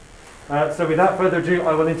So without further ado,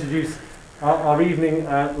 I will introduce our evening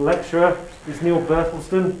lecturer. It's Neil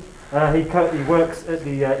Bertelsen. He works at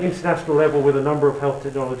the international level with a number of health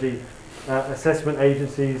technology assessment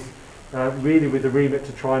agencies, really with the remit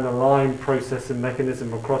to try and align process and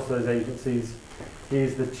mechanism across those agencies. He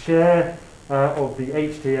is the chair of the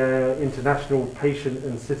HTA International Patient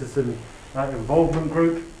and Citizen Involvement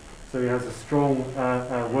Group. So he has a strong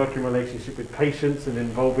working relationship with patients and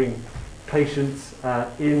involving patients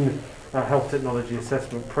in health technology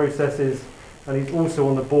assessment processes. And he's also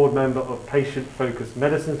on the board member of patient-focused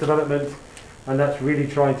medicines development, and that's really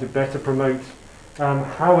trying to better promote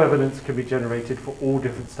how evidence can be generated for all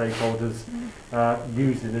different stakeholders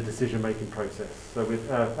used in the decision-making process. So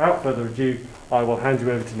without further ado, I will hand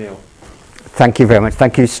you over to Neil. Thank you very much.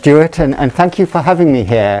 Thank you, Stuart, and thank you for having me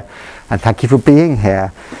here, and thank you for being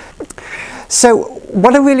here. So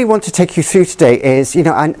what I really want to take you through today is,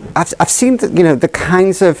 and I've seen that, the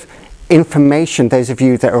kinds of information, those of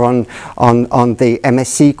you that are on the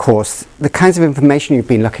MSc course, the kinds of information you've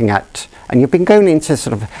been looking at, and you've been going into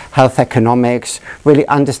sort of health economics, really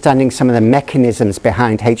understanding some of the mechanisms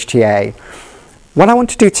behind HTA. What I want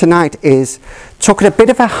to do tonight is talk at a bit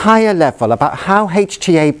of a higher level about how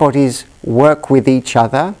HTA bodies work with each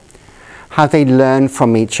other, how they learn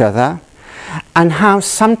from each other, and how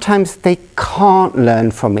sometimes they can't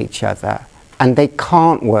learn from each other and they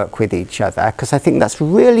can't work with each other, because I think that's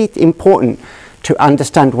really important to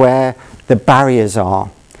understand where the barriers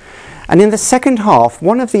are. And in the second half,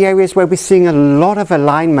 one of the areas where we're seeing a lot of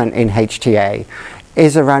alignment in HTA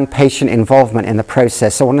is around patient involvement in the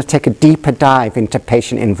process. So I want to take a deeper dive into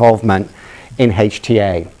patient involvement in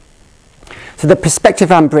HTA. So the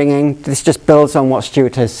perspective I'm bringing, this just builds on what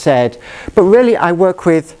Stuart has said, but really I work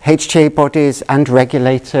with HTA bodies and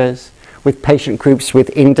regulators, with patient groups,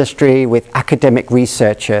 with industry, with academic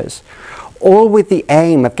researchers, all with the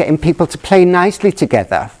aim of getting people to play nicely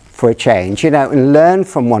together for a change, and learn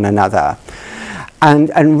from one another.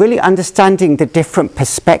 And really understanding the different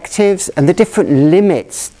perspectives and the different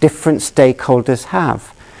limits different stakeholders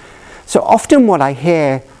have. So often what I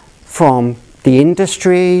hear from the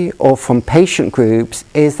industry or from patient groups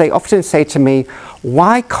is they often say to me,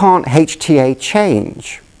 why can't HTA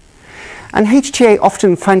change? And HTA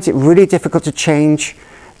often finds it really difficult to change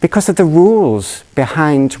because of the rules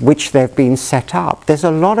behind which they've been set up. There's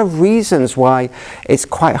a lot of reasons why it's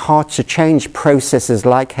quite hard to change processes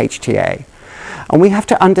like HTA. And we have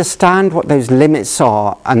to understand what those limits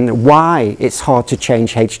are and why it's hard to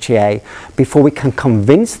change HTA before we can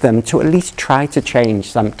convince them to at least try to change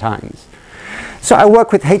sometimes. So I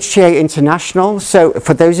work with HTA International. So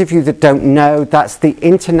for those of you that don't know, that's the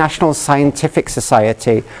International Scientific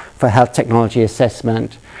Society for Health Technology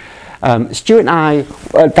Assessment. Stuart and I,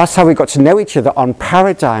 that's how we got to know each other on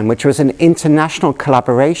Paradigm, which was an international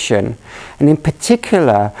collaboration. And in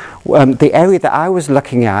particular, the area that I was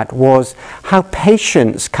looking at was how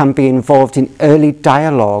patients can be involved in early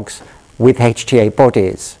dialogues with HTA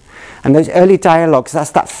bodies. And those early dialogues, that's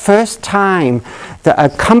that first time that a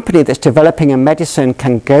company that's developing a medicine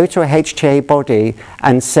can go to a HTA body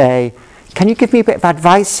and say, can you give me a bit of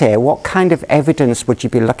advice here? What kind of evidence would you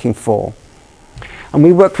be looking for? And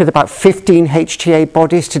we worked with about 15 HTA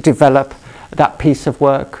bodies to develop that piece of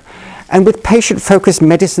work. And with patient-focused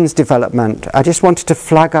medicines development, I just wanted to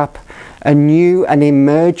flag up a new and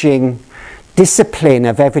emerging discipline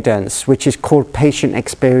of evidence, which is called patient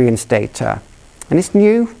experience data. And it's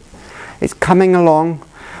new. It's coming along,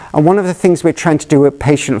 and one of the things we're trying to do with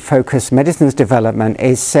patient-focused medicines development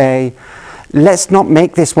is say, let's not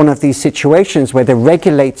make this one of these situations where the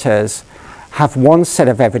regulators have one set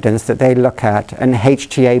of evidence that they look at and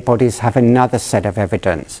HTA bodies have another set of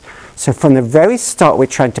evidence. So from the very start, we're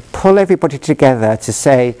trying to pull everybody together to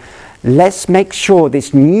say, let's make sure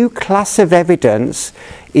this new class of evidence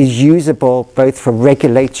is usable both for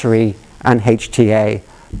regulatory and HTA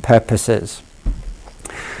purposes.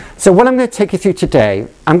 So what I'm going to take you through today,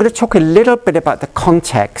 I'm going to talk a little bit about the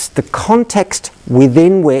context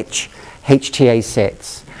within which HTA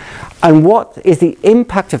sits, and what is the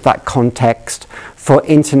impact of that context for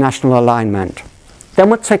international alignment.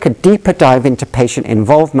 Then we'll take a deeper dive into patient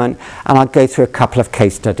involvement, and I'll go through a couple of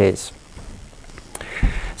case studies.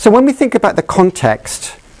 So when we think about the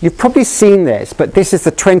context, you've probably seen this, but this is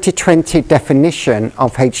the 2020 definition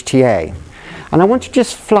of HTA. And I want to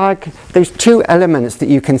just flag those two elements that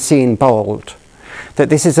you can see in bold, that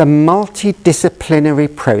this is a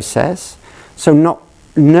multidisciplinary process, so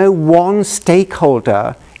no one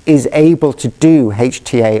stakeholder is able to do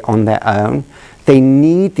HTA on their own. They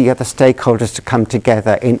need the other stakeholders to come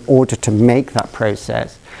together in order to make that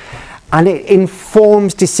process. And it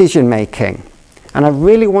informs decision making. And I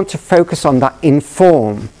really want to focus on that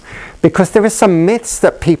inform, because there are some myths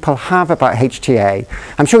that people have about HTA.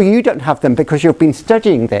 I'm sure you don't have them because you've been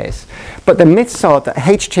studying this, but the myths are that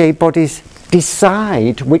HTA bodies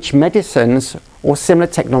decide which medicines or similar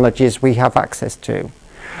technologies we have access to,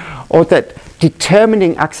 or that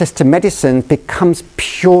determining access to medicine becomes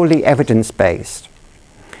purely evidence-based.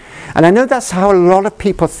 And I know that's how a lot of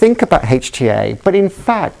people think about HTA, but in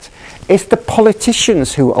fact, it's the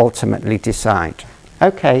politicians who ultimately decide.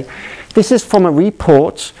 Okay, this is from a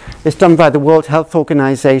report that's done by the World Health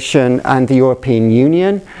Organization and the European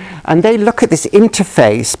Union, and they look at this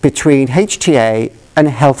interface between HTA and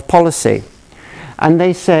health policy. And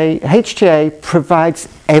they say HTA provides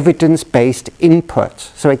evidence-based input.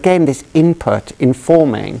 So again, this input,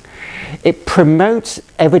 informing, it promotes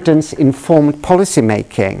evidence-informed policy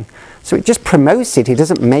making. So it just promotes it, it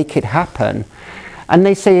doesn't make it happen. And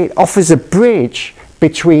they say it offers a bridge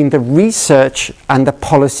between the research and the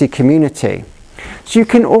policy community. So you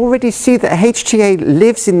can already see that HTA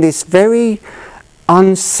lives in this very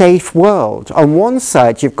unsafe world. On one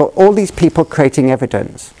side, you've got all these people creating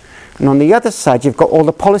evidence. And on the other side, you've got all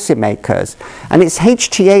the policymakers. And it's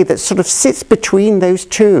HTA that sort of sits between those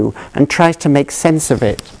two and tries to make sense of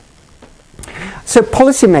it. So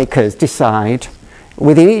policymakers decide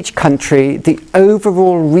within each country the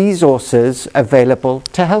overall resources available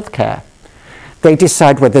to healthcare. They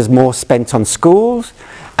decide whether there's more spent on schools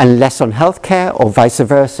and less on healthcare, or vice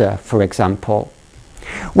versa, for example.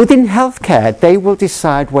 Within healthcare, they will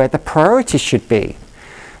decide where the priorities should be.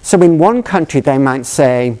 So in one country, they might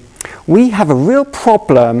say, we have a real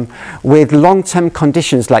problem with long-term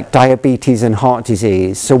conditions like diabetes and heart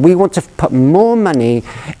disease, so we want to put more money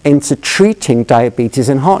into treating diabetes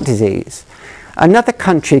and heart disease. Another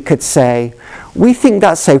country could say, we think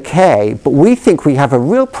that's okay, but we think we have a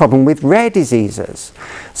real problem with rare diseases,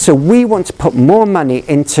 so we want to put more money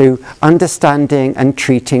into understanding and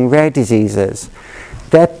treating rare diseases.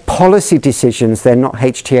 They're policy decisions, they're not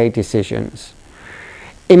HTA decisions.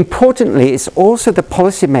 Importantly, it's also the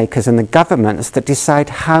policymakers and the governments that decide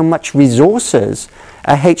how much resources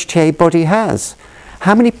a HTA body has.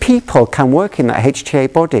 How many people can work in that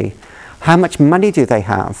HTA body? How much money do they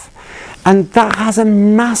have? And that has a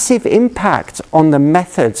massive impact on the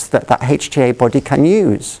methods that that HTA body can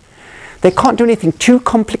use. They can't do anything too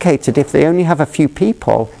complicated if they only have a few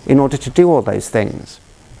people in order to do all those things.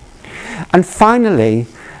 And finally,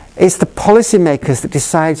 it's the policymakers that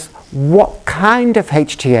decides what kind of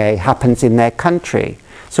HTA happens in their country.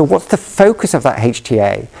 So what's the focus of that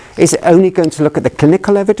HTA? Is it only going to look at the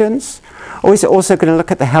clinical evidence, or is it also going to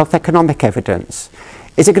look at the health economic evidence?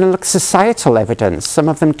 Is it going to look at societal evidence? Some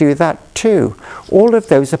of them do that too. All of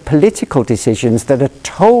those are political decisions that are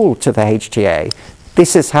told to the HTA,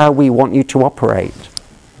 this is how we want you to operate.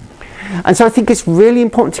 And so I think it's really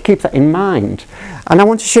important to keep that in mind. And I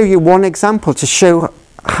want to show you one example to show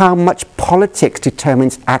how much politics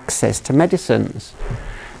determines access to medicines.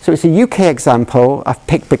 So it's a UK example I've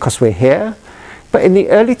picked because we're here, but in the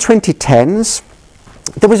early 2010s,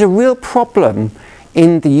 there was a real problem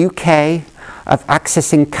in the UK of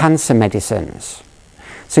accessing cancer medicines.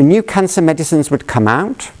 So new cancer medicines would come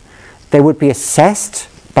out, they would be assessed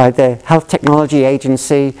by the health technology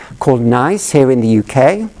agency called NICE here in the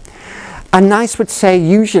UK. And NICE would say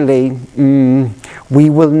usually, we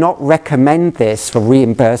will not recommend this for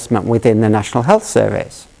reimbursement within the National Health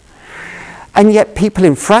Service. And yet people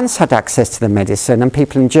in France had access to the medicine and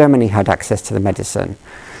people in Germany had access to the medicine.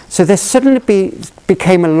 So there suddenly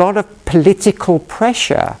became a lot of political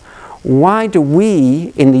pressure. Why do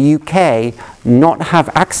we in the UK not have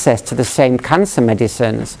access to the same cancer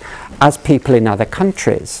medicines as people in other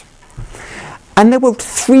countries? And there were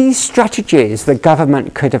three strategies the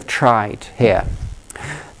government could have tried here.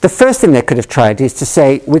 The first thing they could have tried is to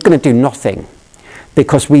say, we're going to do nothing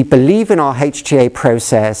because we believe in our HTA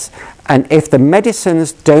process, and if the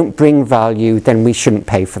medicines don't bring value, then we shouldn't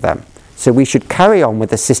pay for them. So we should carry on with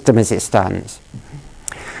the system as it stands.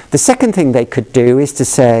 The second thing they could do is to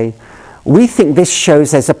say, we think this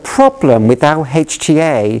shows there's a problem with how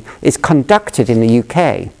HTA is conducted in the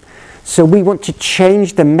UK. So we want to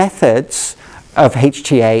change the methods of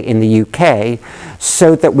HTA in the UK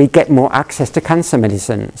so that we get more access to cancer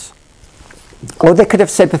medicines. Or they could have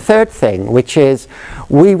said the third thing, which is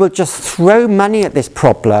we will just throw money at this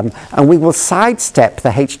problem and we will sidestep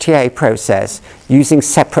the HTA process using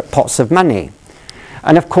separate pots of money.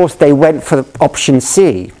 And of course they went for option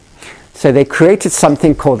C. So they created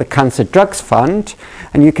something called the Cancer Drugs Fund,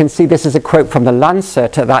 and you can see this is a quote from the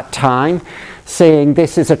Lancet at that time, saying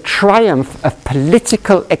this is a triumph of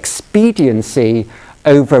political expediency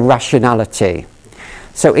over rationality.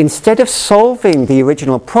 So instead of solving the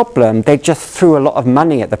original problem, they just threw a lot of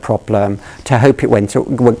money at the problem to hope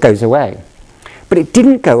it goes away. But it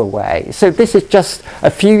didn't go away. So this is just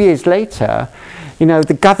a few years later,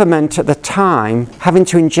 the government at the time having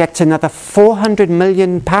to inject another £400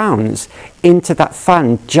 million into that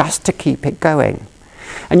fund just to keep it going.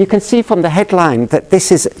 And you can see from the headline that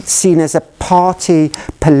this is seen as a party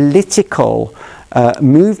political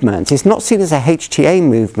movement. It's not seen as a HTA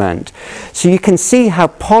movement. So you can see how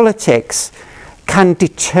politics can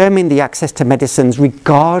determine the access to medicines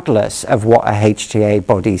regardless of what a HTA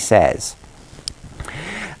body says.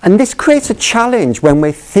 And this creates a challenge when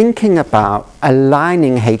we're thinking about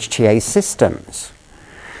aligning HTA systems.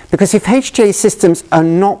 Because if HTA systems are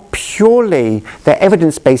not purely, they're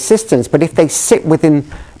evidence-based systems, but if they sit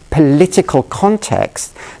within political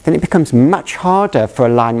context, then it becomes much harder for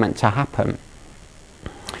alignment to happen.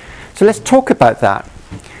 So let's talk about that.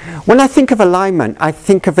 When I think of alignment, I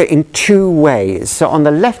think of it in two ways. So on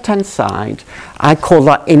the left-hand side, I call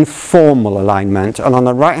that informal alignment, and on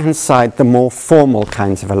the right-hand side, the more formal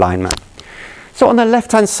kinds of alignment. So on the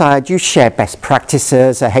left-hand side, you share best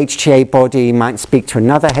practices. A HTA body might speak to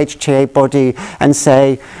another HTA body and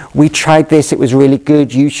say, we tried this, it was really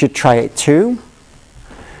good, you should try it too.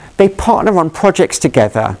 They partner on projects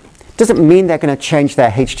together. Doesn't mean they're going to change their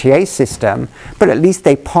HTA system, but at least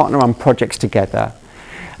they partner on projects together.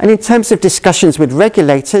 And in terms of discussions with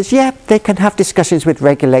regulators, yeah, they can have discussions with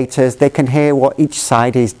regulators. They can hear what each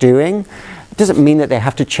side is doing. It doesn't mean that they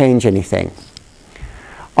have to change anything.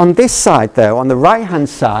 On this side, though, on the right-hand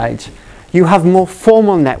side, you have more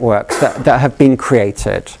formal networks that have been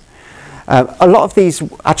created. A lot of these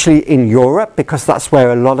actually in Europe, because that's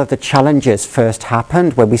where a lot of the challenges first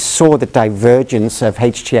happened, where we saw the divergence of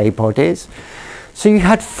HTA bodies. So you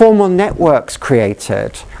had formal networks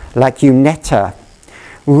created, like UNETA,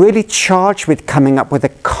 really charged with coming up with a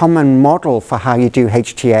common model for how you do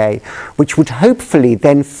HTA, which would hopefully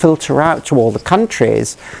then filter out to all the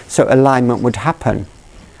countries so alignment would happen.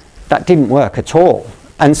 That didn't work at all.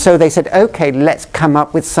 And so they said, okay, let's come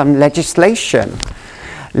up with some legislation.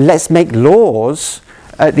 Let's make laws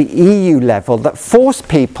at the EU level that force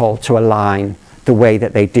people to align the way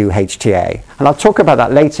that they do HTA. And I'll talk about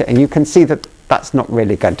that later, and you can see that that's not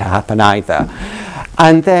really going to happen either.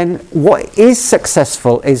 And then what is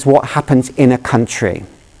successful is what happens in a country.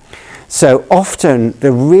 So often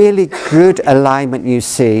the really good alignment you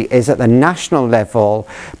see is at the national level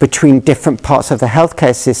between different parts of the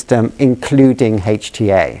healthcare system, including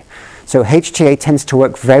HTA. So HTA tends to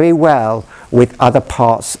work very well with other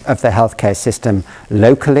parts of the healthcare system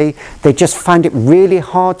locally. They just find it really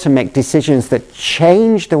hard to make decisions that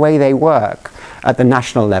change the way they work at the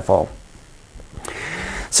national level.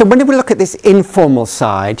 So when we look at this informal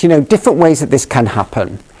side, different ways that this can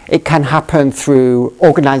happen. It can happen through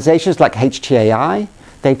organizations like HTAI.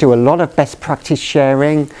 They do a lot of best practice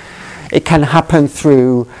sharing. It can happen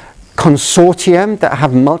through consortium that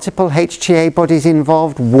have multiple HTA bodies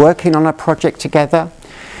involved working on a project together.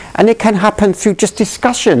 And it can happen through just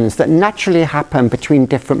discussions that naturally happen between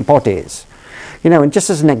different bodies. And just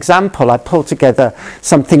as an example, I pulled together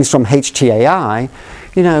some things from HTAI.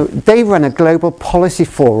 They run a global policy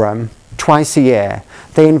forum twice a year.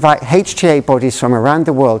 They invite HTA bodies from around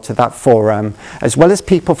the world to that forum, as well as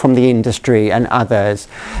people from the industry and others.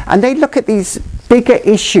 And they look at these bigger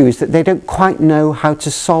issues that they don't quite know how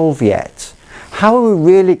to solve yet. How are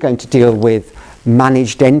we really going to deal with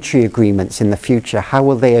managed entry agreements in the future? How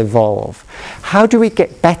will they evolve? How do we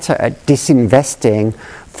get better at disinvesting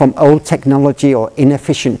from old technology or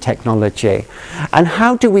inefficient technology? And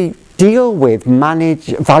how do we deal with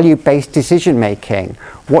value-based decision making?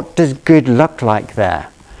 What does good look like there?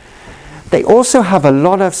 They also have a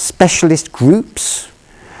lot of specialist groups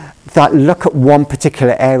that look at one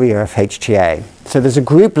particular area of HTA. So there's a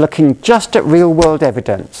group looking just at real-world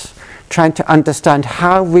evidence, trying to understand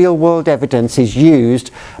how real-world evidence is used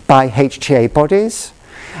by HTA bodies.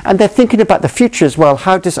 And they're thinking about the future as well.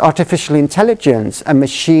 How does artificial intelligence and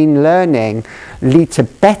machine learning lead to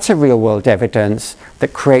better real-world evidence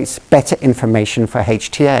that creates better information for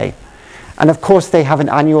HTA? And of course, they have an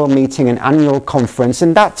annual meeting, an annual conference,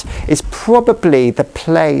 and that is probably the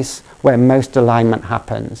place where most alignment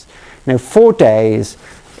happens. 4 days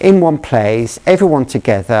in one place, everyone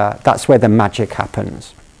together, that's where the magic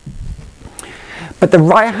happens. But the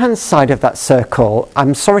right-hand side of that circle,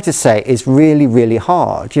 I'm sorry to say, is really, really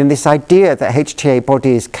hard. This idea that HTA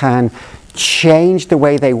bodies can change the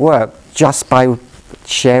way they work just by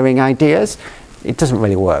sharing ideas, it doesn't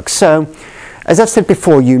really work. So, as I've said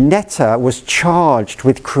before, UNETA was charged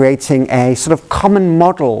with creating a sort of common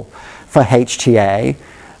model for HTA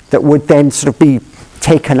that would then sort of be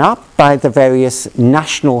taken up by the various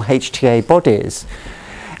national HTA bodies.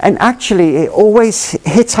 And actually, it always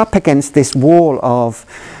hit up against this wall of,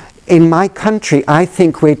 in my country, I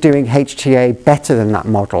think we're doing HTA better than that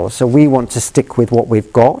model, so we want to stick with what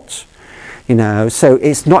we've got. So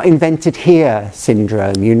it's not invented here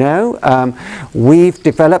syndrome, We've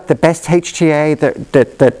developed the best HTA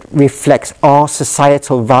that reflects our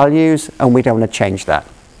societal values, and we don't want to change that.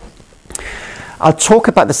 I'll talk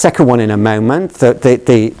about the second one in a moment,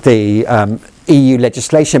 the EU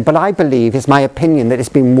legislation, but I believe, it's my opinion, that it's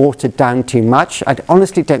been watered down too much. I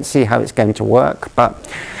honestly don't see how it's going to work.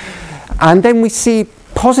 And then we see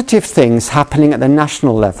positive things happening at the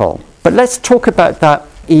national level. But let's talk about that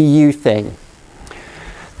EU thing.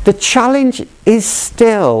 The challenge is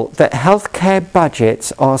still that healthcare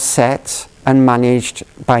budgets are set and managed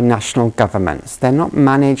by national governments. They're not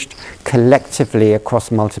managed collectively across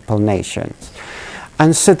multiple nations.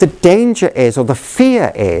 And so the danger is, or the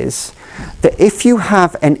fear is, that if you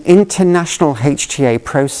have an international HTA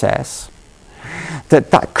process,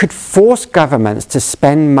 that could force governments to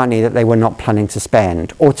spend money that they were not planning to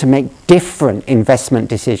spend, or to make different investment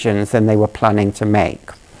decisions than they were planning to make.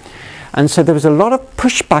 And so there was a lot of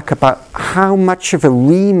pushback about how much of a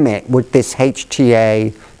remit would this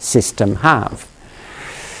HTA system have.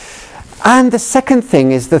 And the second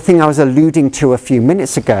thing is the thing I was alluding to a few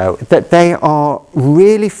minutes ago, that they are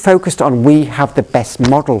really focused on, we have the best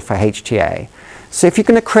model for HTA. So if you're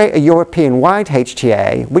going to create a European-wide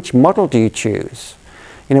HTA, which model do you choose?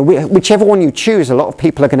 Whichever one you choose, a lot of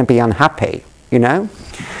people are going to be unhappy,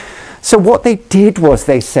 So what they did was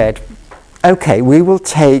they said, okay, we will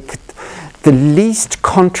take the least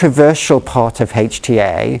controversial part of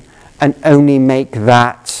HTA and only make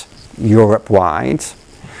that Europe-wide.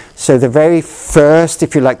 So the very first,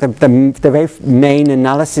 if you like, the very main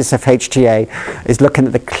analysis of HTA is looking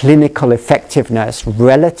at the clinical effectiveness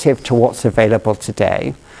relative to what's available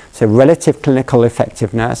today. So relative clinical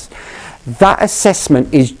effectiveness. That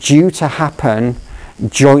assessment is due to happen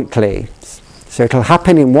jointly. So it'll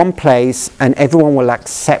happen in one place and everyone will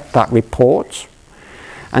accept that report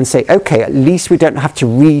and say, okay, at least we don't have to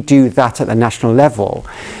redo that at the national level.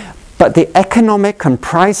 But the economic and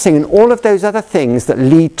pricing and all of those other things that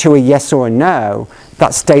lead to a yes or a no,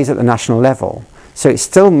 that stays at the national level. So it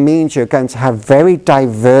still means you're going to have very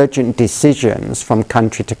divergent decisions from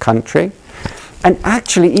country to country. And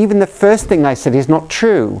actually, even the first thing I said is not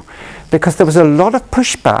true, because there was a lot of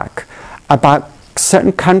pushback about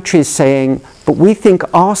certain countries saying, but we think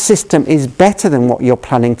our system is better than what you're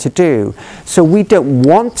planning to do. So we don't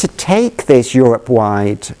want to take this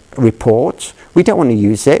Europe-wide report. We don't want to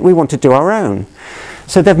use it. We want to do our own.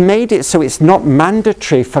 So they've made it so it's not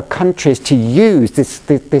mandatory for countries to use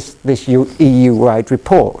this EU-wide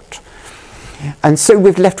report. And so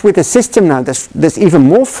we've left with a system now that's even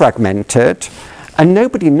more fragmented, and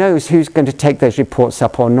nobody knows who's going to take those reports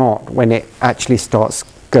up or not when it actually starts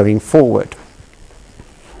going forward.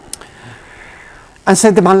 And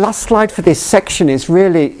so my last slide for this section is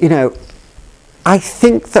really, I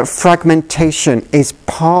think that fragmentation is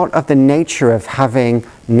part of the nature of having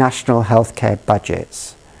national healthcare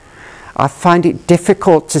budgets. I find it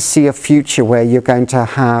difficult to see a future where you're going to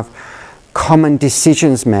have common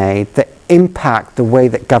decisions made that impact the way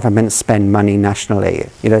that governments spend money nationally,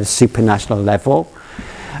 the supranational level.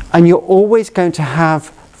 And you're always going to have,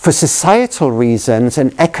 for societal reasons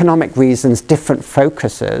and economic reasons, different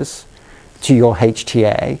focuses to your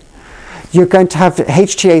HTA. You're going to have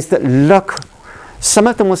HTAs that look, some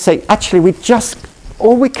of them will say, actually,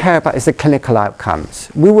 all we care about is the clinical outcomes.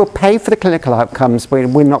 We will pay for the clinical outcomes, but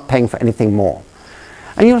we're not paying for anything more.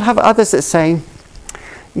 And you'll have others that say,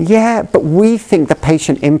 yeah, but we think the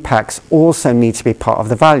patient impacts also need to be part of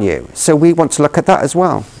the value. So we want to look at that as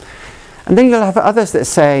well. And then you'll have others that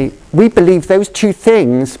say, we believe those two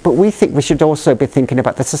things, but we think we should also be thinking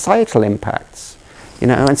about the societal impacts.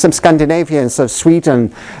 And some Scandinavians, so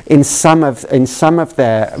Sweden, in some of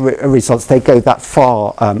their results, they go that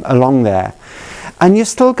far along there. And you're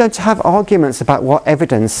still going to have arguments about what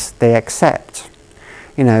evidence they accept.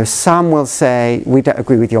 Some will say, we don't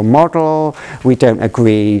agree with your model, we don't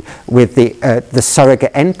agree with the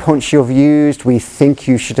surrogate endpoints you've used, we think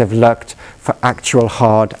you should have looked for actual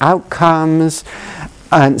hard outcomes.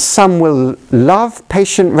 And some will love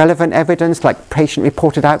patient-relevant evidence, like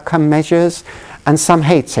patient-reported outcome measures, and some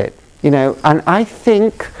hate it, and I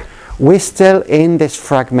think we're still in this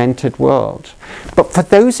fragmented world. But for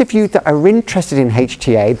those of you that are interested in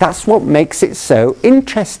HTA, that's what makes it so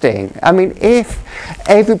interesting. I mean, if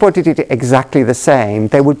everybody did it exactly the same,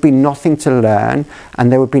 there would be nothing to learn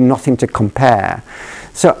and there would be nothing to compare.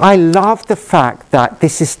 So I love the fact that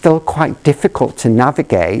this is still quite difficult to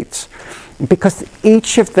navigate, because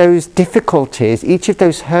each of those difficulties, each of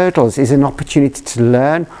those hurdles is an opportunity to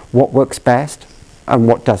learn what works best and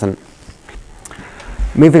what doesn't.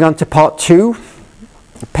 Moving on to part 2,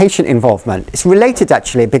 patient involvement. It's related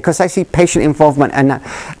actually, because I see patient involvement and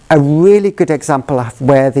a really good example of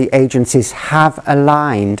where the agencies have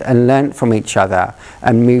aligned and learnt from each other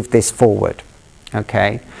and moved this forward.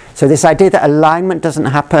 Okay, so this idea that alignment doesn't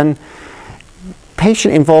happen,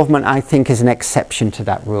 patient involvement I think is an exception to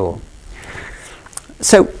that rule.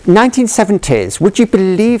 So 1970s, would you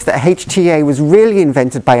believe that HTA was really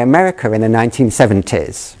invented by America in the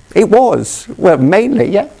 1970s? It was, well, mainly,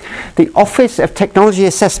 yeah. The Office of Technology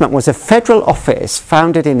Assessment was a federal office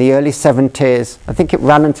founded in the early 70s. I think it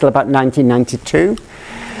ran until about 1992.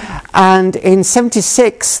 And in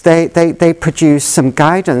 76, they produced some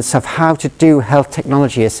guidance of how to do health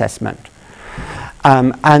technology assessment.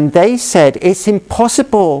 And they said it's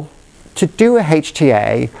impossible to do a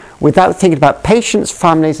HTA without thinking about patients,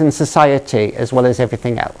 families, and society, as well as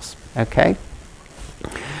everything else, okay?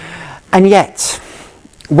 And yet,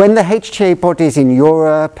 when the HTA bodies in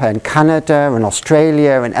Europe and Canada and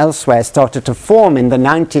Australia and elsewhere started to form in the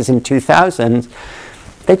 90s and 2000s,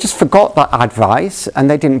 they just forgot that advice and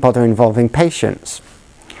they didn't bother involving patients.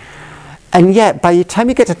 And yet, by the time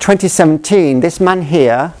you get to 2017, this man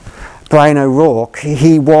here, Brian O'Rourke,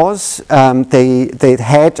 he was the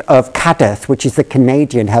head of CADTH, which is the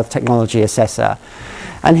Canadian Health Technology Assessor.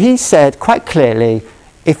 And he said quite clearly,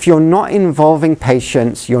 if you're not involving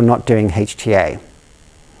patients, you're not doing HTA.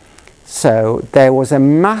 So there was a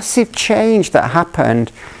massive change that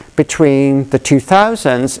happened between the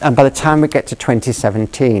 2000s and by the time we get to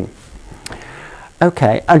 2017.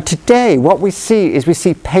 Okay, and today what we see is we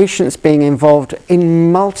see patients being involved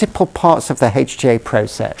in multiple parts of the HTA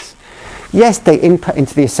process. Yes, they input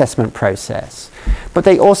into the assessment process, but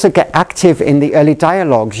they also get active in the early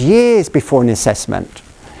dialogues years before an assessment.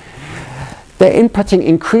 They're inputting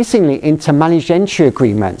increasingly into managed entry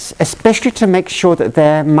agreements, especially to make sure that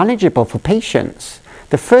they're manageable for patients.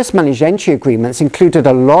 The first managed entry agreements included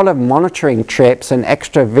a lot of monitoring trips and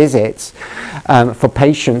extra visits for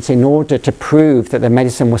patients in order to prove that the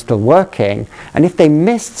medicine was still working. And if they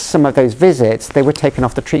missed some of those visits, they were taken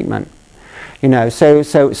off the treatment. You know,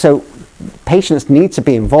 so patients need to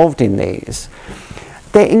be involved in these.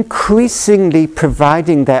 They're increasingly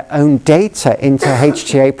providing their own data into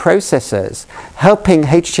HTA processes, helping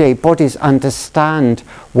HTA bodies understand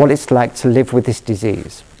what it's like to live with this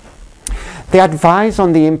disease. They advise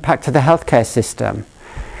on the impact of the healthcare system.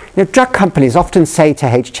 You know, drug companies often say to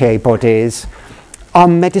HTA bodies, our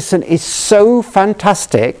medicine is so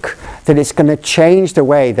fantastic that it's going to change the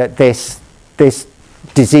way that this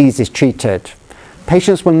disease is treated.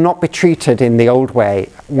 Patients will not be treated in the old way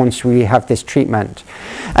once we have this treatment.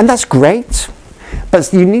 And that's great,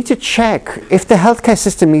 but you need to check if the healthcare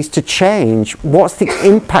system needs to change, what's the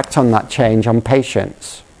impact on that change on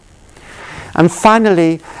patients? And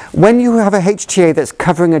finally, when you have a HTA that's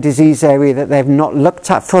covering a disease area that they've not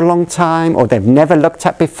looked at for a long time or they've never looked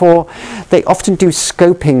at before, they often do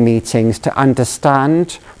scoping meetings to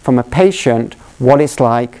understand from a patient what it's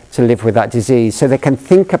like to live with that disease, so they can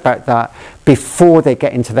think about that before they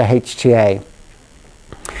get into the HTA.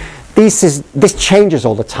 This changes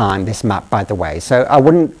all the time, this map, by the way, so I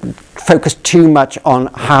wouldn't focus too much on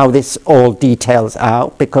how this all details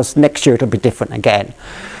out, because next year it'll be different again.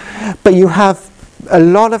 But you have, a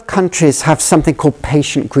lot of countries have something called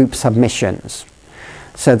patient group submissions.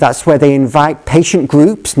 So that's where they invite patient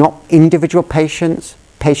groups, not individual patients,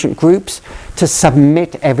 patient groups, to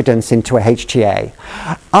submit evidence into a HTA.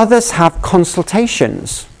 Others have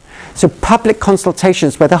consultations. So public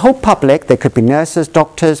consultations where the whole public, they could be nurses,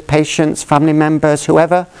 doctors, patients, family members,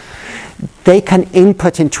 whoever, they can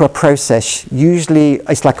input into a process. Usually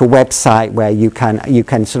it's like a website where you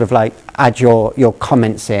can sort of like add your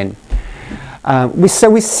comments in.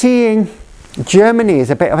 So we're seeing Germany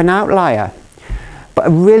is a bit of an outlier, but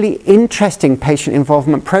a really interesting patient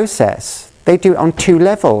involvement process. They do it on 2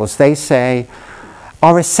 levels. They say,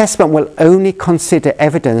 our assessment will only consider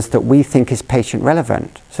evidence that we think is patient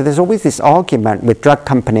relevant. So there's always this argument with drug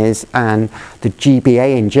companies and the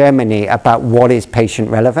GBA in Germany about what is patient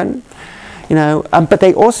relevant. You know, but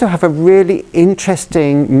they also have a really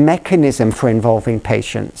interesting mechanism for involving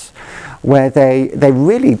patients, where they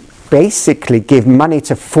really basically give money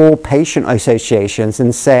to 4 patient associations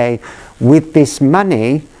and say, with this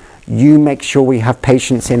money, you make sure we have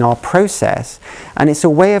patients in our process. And it's a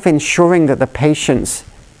way of ensuring that the patients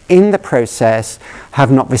in the process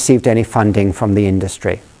have not received any funding from the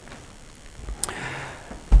industry.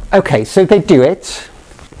 Okay, so they do it.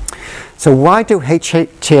 So why do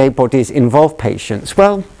HTA bodies involve patients?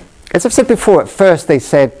 Well, as I've said before, at first they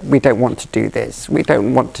said, we don't want to do this, we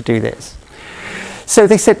don't want to do this. So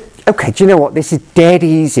they said, okay, do you know what, this is dead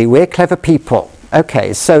easy, we're clever people.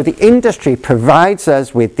 Okay, so the industry provides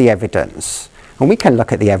us with the evidence, and we can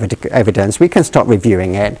look at the evidence, we can start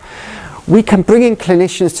reviewing it. We can bring in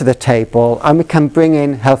clinicians to the table, and we can bring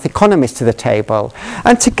in health economists to the table,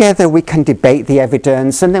 and together we can debate the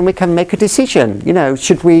evidence, and then we can make a decision. You know,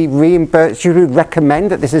 should we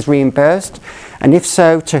recommend that this is reimbursed, and if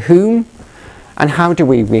so, to whom, and how do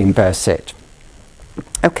we reimburse it?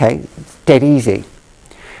 Okay, it's dead easy.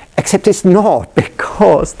 Except it's not,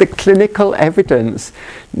 because the clinical evidence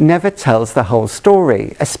never tells the whole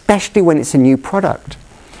story, especially when it's a new product.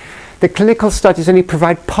 The clinical studies only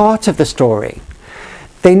provide part of the story.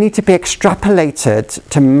 They need to be extrapolated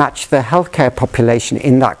to match the healthcare population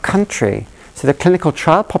in that country. So the clinical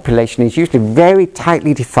trial population is usually very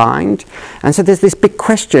tightly defined. And so there's this big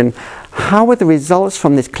question, how are the results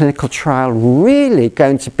from this clinical trial really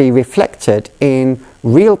going to be reflected in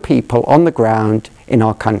real people on the ground in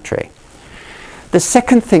our country? The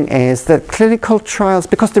second thing is that clinical trials,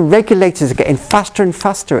 because the regulators are getting faster and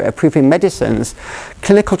faster at approving medicines,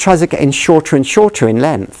 clinical trials are getting shorter and shorter in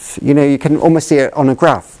length. You know, you can almost see it on a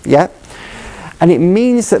graph, yeah? And it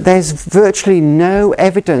means that there's virtually no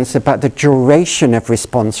evidence about the duration of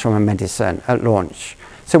response from a medicine at launch.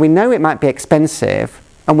 So we know it might be expensive,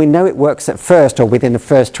 and we know it works at first or within the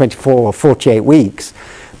first 24 or 48 weeks,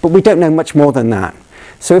 but we don't know much more than that.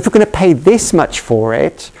 So if we're going to pay this much for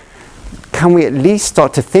it, can we at least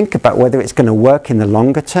start to think about whether it's going to work in the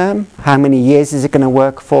longer term? How many years is it going to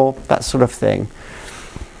work for? That sort of thing.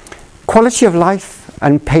 Quality of life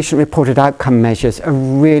and patient-reported outcome measures are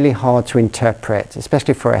really hard to interpret,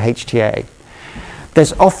 especially for a HTA.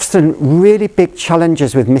 There's often really big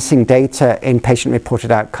challenges with missing data in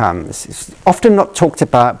patient-reported outcomes. It's often not talked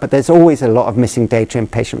about, but there's always a lot of missing data in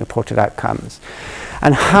patient-reported outcomes.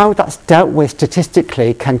 And how that's dealt with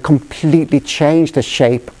statistically can completely change the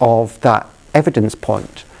shape of that evidence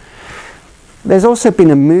point. There's also been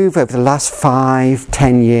a move over the last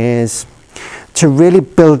 5-10 years to really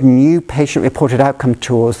build new patient-reported outcome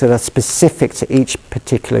tools that are specific to each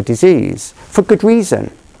particular disease, for good reason.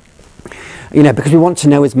 You know, because we want to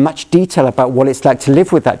know as much detail about what it's like to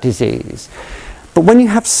live with that disease. But when you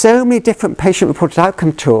have so many different patient-reported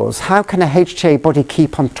outcome tools, how can a HTA body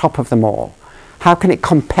keep on top of them all? How can it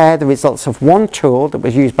compare the results of one tool that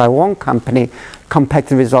was used by one company compared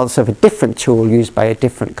to the results of a different tool used by a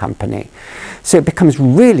different company? So it becomes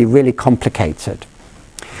really, really complicated.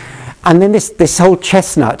 And then this whole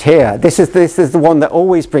chestnut here, this is the one that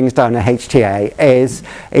always brings down a HTA,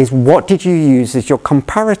 is what did you use as your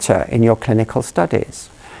comparator in your clinical studies?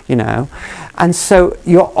 You know? And so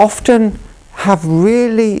you often have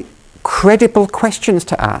really credible questions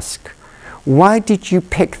to ask. Why did you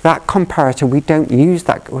pick that comparator? We don't use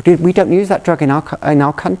that drug in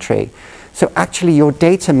our country. So actually your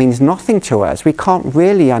data means nothing to us. We can't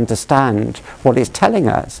really understand what it's telling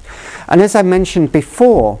us. And as I mentioned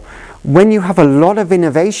before, when you have a lot of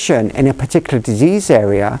innovation in a particular disease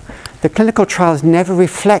area, the clinical trials never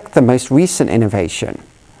reflect the most recent innovation.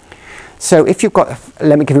 So if you've got,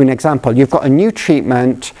 let me give you an example, you've got a new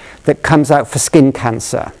treatment that comes out for skin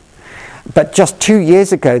cancer. But just 2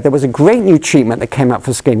 years ago, there was a great new treatment that came out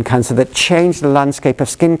for skin cancer that changed the landscape of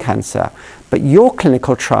skin cancer. But your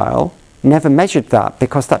clinical trial never measured that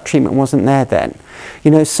because that treatment wasn't there then.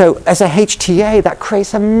 You know, so as a HTA, that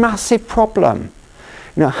creates a massive problem.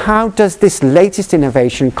 You know, how does this latest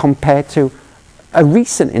innovation compare to a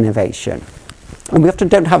recent innovation? And we often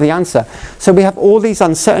don't have the answer. So we have all these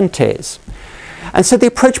uncertainties. And so the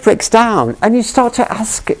approach breaks down, and you start to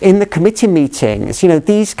ask in the committee meetings, you know,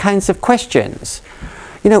 these kinds of questions.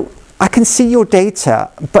 You know, I can see your data,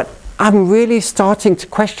 but I'm really starting to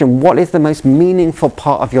question what is the most meaningful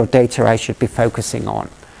part of your data I should be focusing on.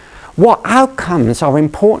 What outcomes are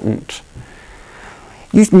important?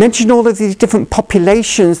 You mentioned all of these different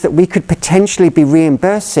populations that we could potentially be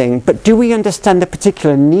reimbursing, but do we understand the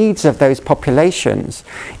particular needs of those populations?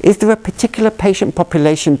 Is there a particular patient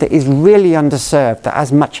population that is really underserved, that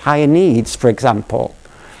has much higher needs, for example?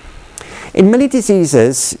 In many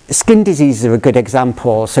diseases, skin diseases are a good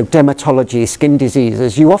example, so dermatology, skin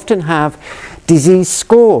diseases, you often have disease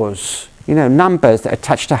scores, you know, numbers that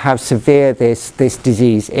attach to how severe this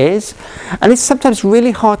disease is, and it's sometimes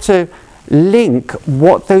really hard to link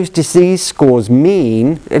what those disease scores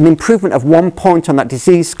mean. An improvement of 1 point on that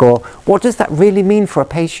disease score, what does that really mean for a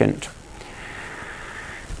patient?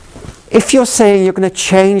 If you're saying you're going to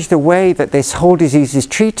change the way that this whole disease is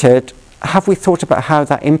treated, have we thought about how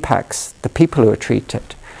that impacts the people who are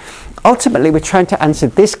treated? ultimately we're trying to answer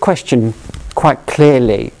this question quite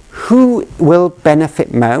clearly. Who will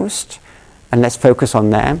benefit most? And let's focus on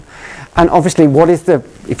them. And obviously, what is the,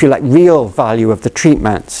 if you like, real value of the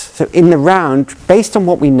treatments? So in the round, based on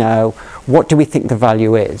what we know, what do we think the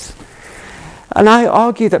value is? And I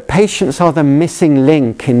argue that patients are the missing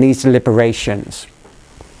link in these deliberations.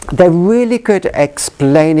 They're really good at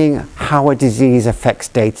explaining how a disease affects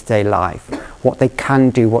day-to-day life, what they can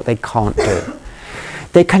do, what they can't do.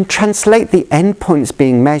 They can translate the endpoints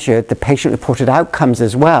being measured, the patient-reported outcomes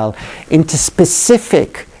as well, into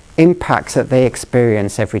specific impacts that they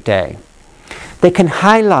experience every day. They can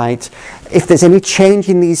highlight if there's any change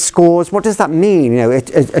in these scores. What does that mean? You know, a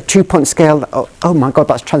 2-point scale, oh my God,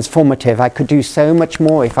 that's transformative. I could do so much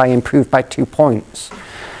more if I improved by 2 points.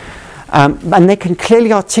 And they can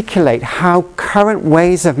clearly articulate how current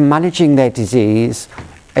ways of managing their disease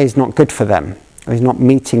is not good for them, or is not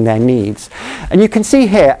meeting their needs. And you can see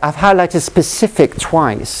here, I've highlighted specific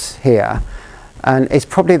twice here. And it's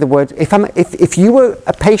probably the word, if you were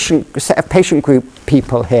a set of patient group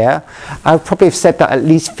people here, I would probably have said that at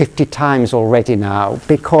least 50 times already now,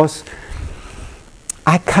 because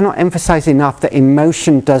I cannot emphasize enough that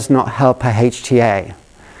emotion does not help a HTA.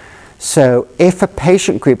 So if a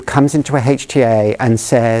patient group comes into a HTA and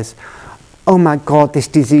says, oh my God, this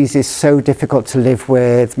disease is so difficult to live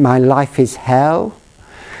with, my life is hell.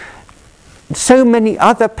 So many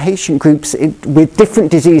other patient groups with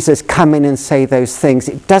different diseases come in and say those things.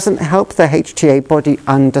 It doesn't help the HTA body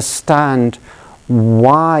understand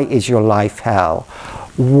why is your life hell?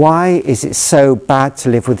 Why is it so bad to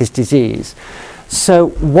live with this disease? So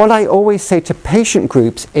what I always say to patient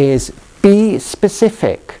groups is be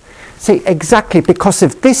specific. Say exactly, because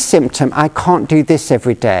of this symptom I can't do this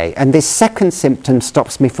every day, and this second symptom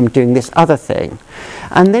stops me from doing this other thing.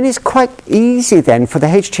 And then it's quite easy then for the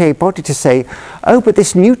HTA body to say, oh, but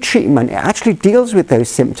this new treatment, it actually deals with those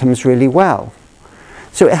symptoms really well.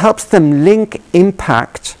 So it helps them link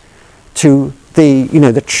impact to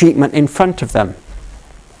the treatment in front of them.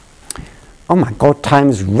 Oh my God,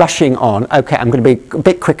 time's rushing on. Okay, I'm going to be a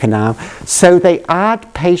bit quicker now. So they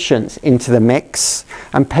add patients into the mix,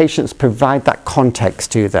 and patients provide that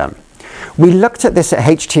context to them. We looked at this at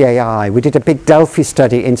HTAI. We did a big Delphi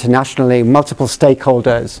study internationally, multiple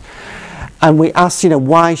stakeholders. And we asked,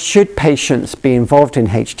 why should patients be involved in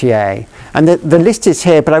HTA? And the list is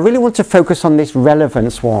here, but I really want to focus on this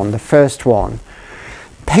relevance one, the first one.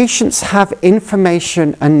 Patients have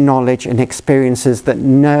information and knowledge and experiences that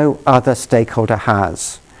no other stakeholder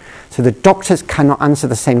has. So the doctors cannot answer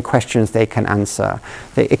the same questions they can answer.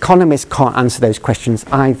 The economists can't answer those questions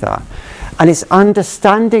either. And it's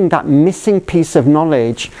understanding that missing piece of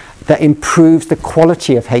knowledge that improves the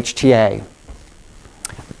quality of HTA.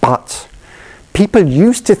 But people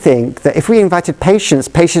used to think that if we invited patients,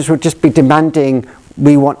 patients would just be demanding,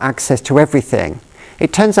 we want access to everything.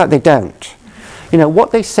 It turns out they don't.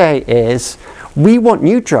 What they say is, we want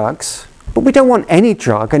new drugs, but we don't want any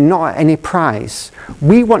drug and not at any price.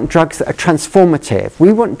 We want drugs that are transformative.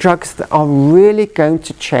 We want drugs that are really going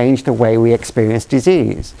to change the way we experience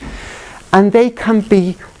disease. And they can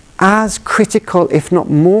be as critical, if not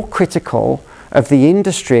more critical, of the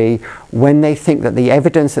industry when they think that the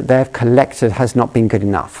evidence that they've collected has not been good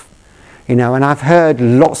enough. And I've heard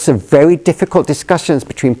lots of very difficult discussions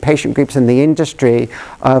between patient groups and the industry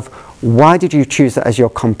of, why did you choose that as your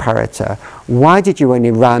comparator? Why did you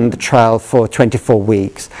only run the trial for 24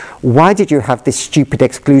 weeks? Why did you have this stupid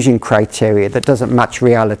exclusion criteria that doesn't match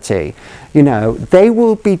reality? They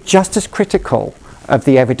will be just as critical of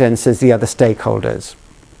the evidence as the other stakeholders.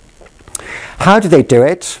 How do they do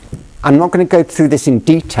it? I'm not going to go through this in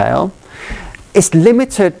detail. It's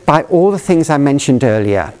limited by all the things I mentioned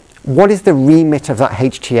earlier. What is the remit of that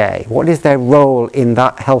HTA? What is their role in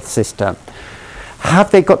that health system?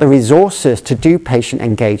 Have they got the resources to do patient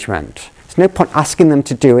engagement? There's no point asking them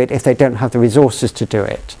to do it if they don't have the resources to do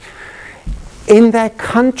it. In their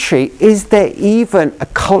country, is there even a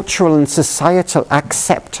cultural and societal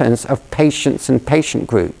acceptance of patients and patient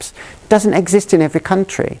groups? It doesn't exist in every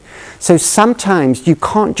country. So sometimes you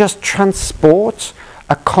can't just transport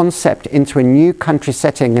a concept into a new country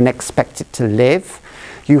setting and expect it to live.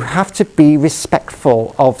 You have to be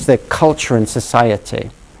respectful of the culture and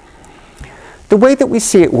society. The way that we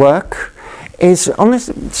see it work is on a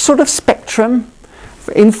sort of spectrum,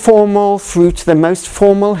 informal through to the most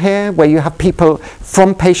formal here, where you have people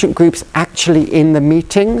from patient groups actually in the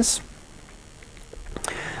meetings.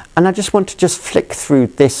 And I just want to flick through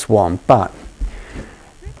this one, but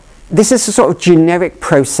this is a sort of generic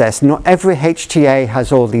process. Not every HTA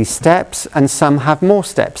has all these steps, and some have more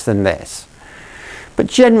steps than this. But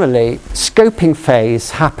generally, scoping phase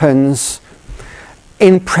happens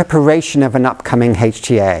in preparation of an upcoming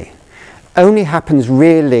HTA. Only happens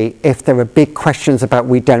really if there are big questions about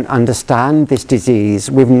we don't understand this disease,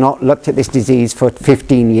 we've not looked at this disease for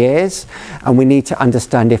 15 years and we need to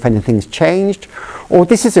understand if anything's changed, or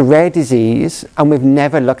this is a rare disease and we've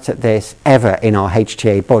never looked at this ever in our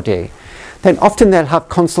HTA body. Then often they'll have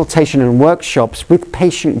consultation and workshops with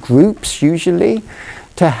patient groups usually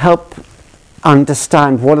to help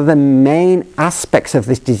understand what are the main aspects of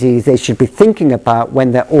this disease they should be thinking about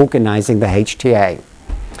when they're organising the HTA.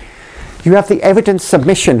 You have the evidence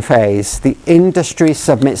submission phase. The industry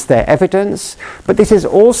submits their evidence, but this is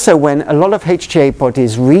also when a lot of HTA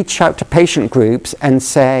bodies reach out to patient groups and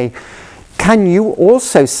say, can you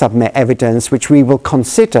also submit evidence which we will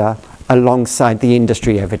consider alongside the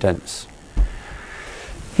industry evidence?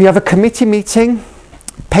 You have a committee meeting.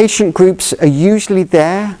 Patient groups are usually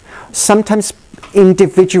there. Sometimes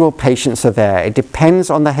individual patients are there. It depends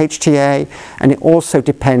on the HTA, and it also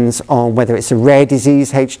depends on whether it's a rare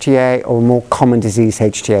disease HTA or a more common disease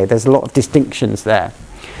HTA. There's a lot of distinctions there.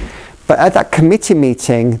 But at that committee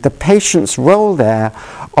meeting, the patient's role there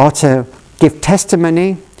are to give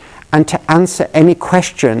testimony and to answer any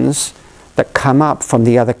questions that come up from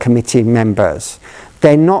the other committee members.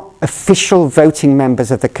 They're not official voting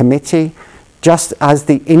members of the committee, just as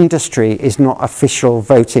the industry is not official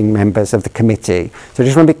voting members of the committee. So I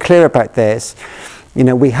just want to be clear about this. You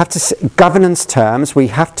know, we have to, governance terms, we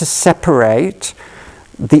have to separate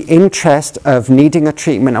the interest of needing a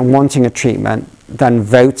treatment and wanting a treatment than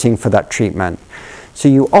voting for that treatment. So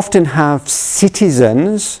you often have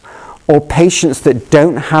citizens or patients that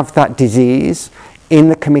don't have that disease in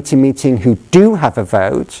the committee meeting who do have a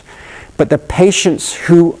vote, but the patients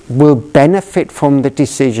who will benefit from the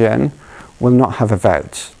decision will not have a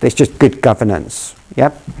vote. There's just good governance.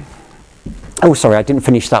 Yep. Oh, sorry, I didn't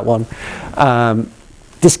finish that one.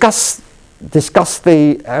 Discuss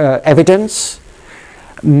the evidence.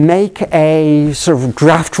 Make a sort of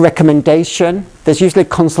draft recommendation. There's usually a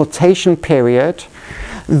consultation period.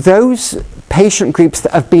 Those patient groups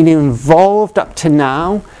that have been involved up to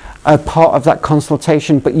now are part of that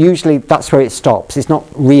consultation, but usually that's where it stops. It's not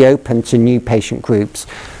reopened to new patient groups.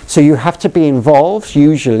 So you have to be involved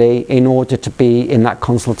usually in order to be in that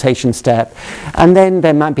consultation step. And then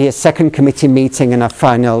there might be a second committee meeting and a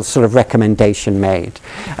final sort of recommendation made.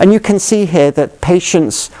 And you can see here that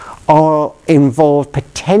patients are involved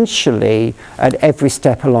potentially at every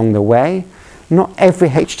step along the way. Not every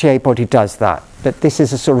HTA body does that, but this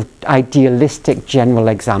is a sort of idealistic general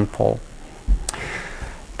example.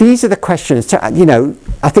 These are the questions to, you know,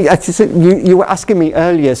 I think you were asking me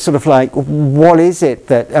earlier sort of like, what is it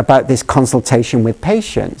that about this consultation with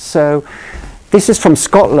patients? So this is from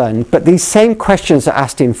Scotland, but these same questions are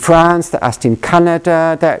asked in France, they're asked in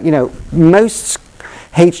Canada, that, you know, most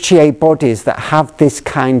HTA bodies that have this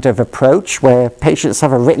kind of approach where patients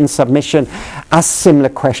have a written submission ask similar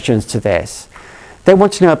questions to this. They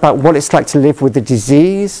want to know about what it's like to live with the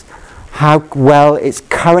disease, how well it's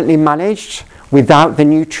currently managed without the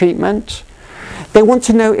new treatment. They want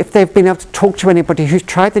to know if they've been able to talk to anybody who's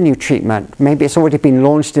tried the new treatment. Maybe it's already been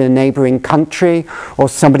launched in a neighbouring country or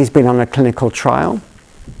somebody's been on a clinical trial.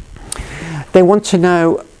 They want to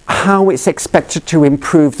know how it's expected to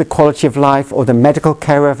improve the quality of life or the medical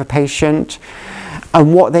care of a patient,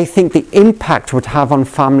 and what they think the impact would have on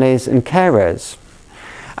families and carers.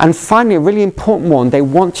 And finally, a really important one, they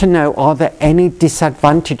want to know, are there any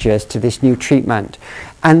disadvantages to this new treatment?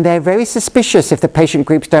 And they're very suspicious if the patient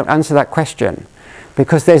groups don't answer that question,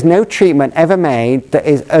 because there's no treatment ever made that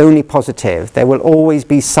is only positive. There will always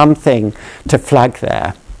be something to flag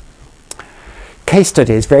there. Case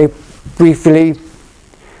studies, very briefly.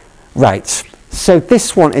 Right, so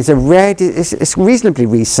this one is it's reasonably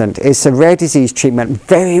recent. It's a rare disease treatment,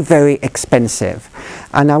 very, very expensive.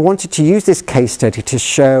 And I wanted to use this case study to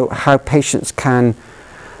show how patients can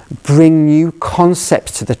bring new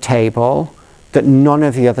concepts to the table that none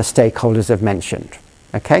of the other stakeholders have mentioned.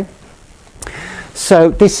 Okay? So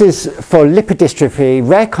this is for lipodystrophy,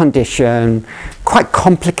 rare condition, quite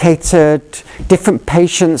complicated. Different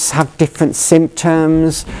patients have different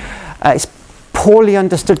symptoms. It's poorly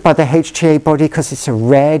understood by the HTA body because it's a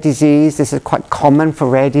rare disease. This is quite common for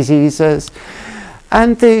rare diseases.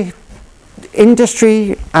 And the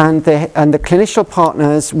industry and the clinician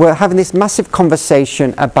partners were having this massive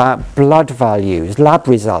conversation about blood values, lab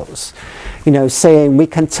results. You know, saying we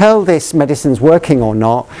can tell this medicine's working or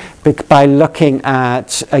not by looking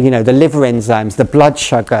at, the liver enzymes, the blood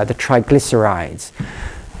sugar, the triglycerides.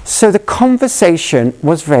 So the conversation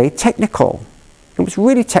was very technical. It It was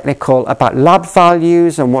really technical about lab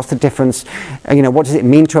values and what's the difference, what does it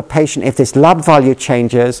mean to a patient if this lab value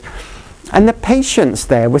changes. And the patients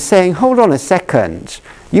there were saying, hold on a second,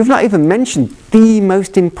 you've not even mentioned the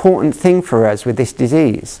most important thing for us with this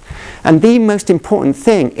disease. And the most important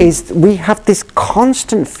thing is we have this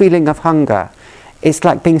constant feeling of hunger. It's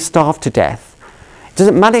like being starved to death. It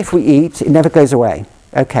doesn't matter if we eat, it never goes away.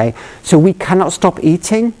 Okay, so we cannot stop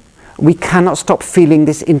eating. We cannot stop feeling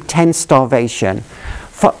this intense starvation.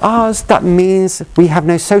 For us, that means we have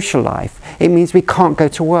no social life. It means we can't go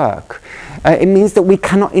to work. It means that we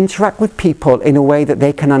cannot interact with people in a way that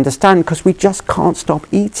they can understand because we just can't stop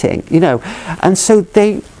eating, And so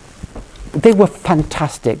they were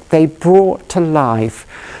fantastic. They brought to life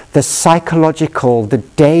the psychological, the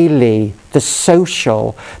daily, the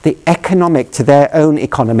social, the economic to their own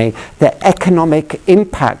economy, the economic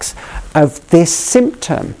impacts of this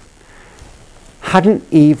symptom hadn't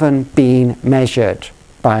even been measured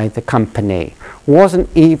by the company, wasn't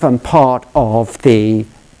even part of the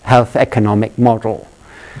health economic model.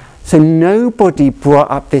 So nobody brought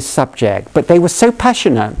up this subject, but they were so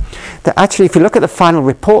passionate that actually, if you look at the final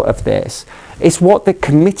report of this, it's what the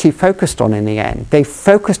committee focused on in the end. They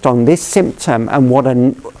focused on this symptom and what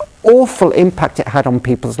an awful impact it had on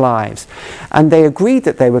people's lives. And they agreed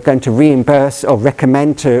that they were going to reimburse or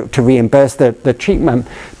recommend to reimburse the treatment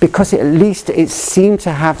because at least it seemed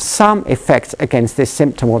to have some effect against this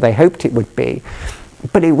symptom, or they hoped it would be.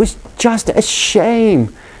 But it was just a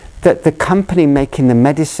shame that the company making the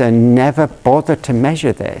medicine never bothered to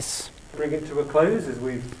measure this. Bring it to a close as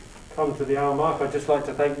we've come to the hour mark. I'd just like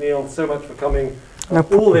to thank Neil so much for coming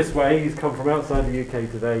all this way. He's come from outside the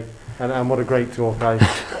UK today, and what a great talk. I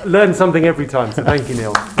learn something every time, so thank you,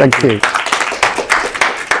 Neil. Thank you.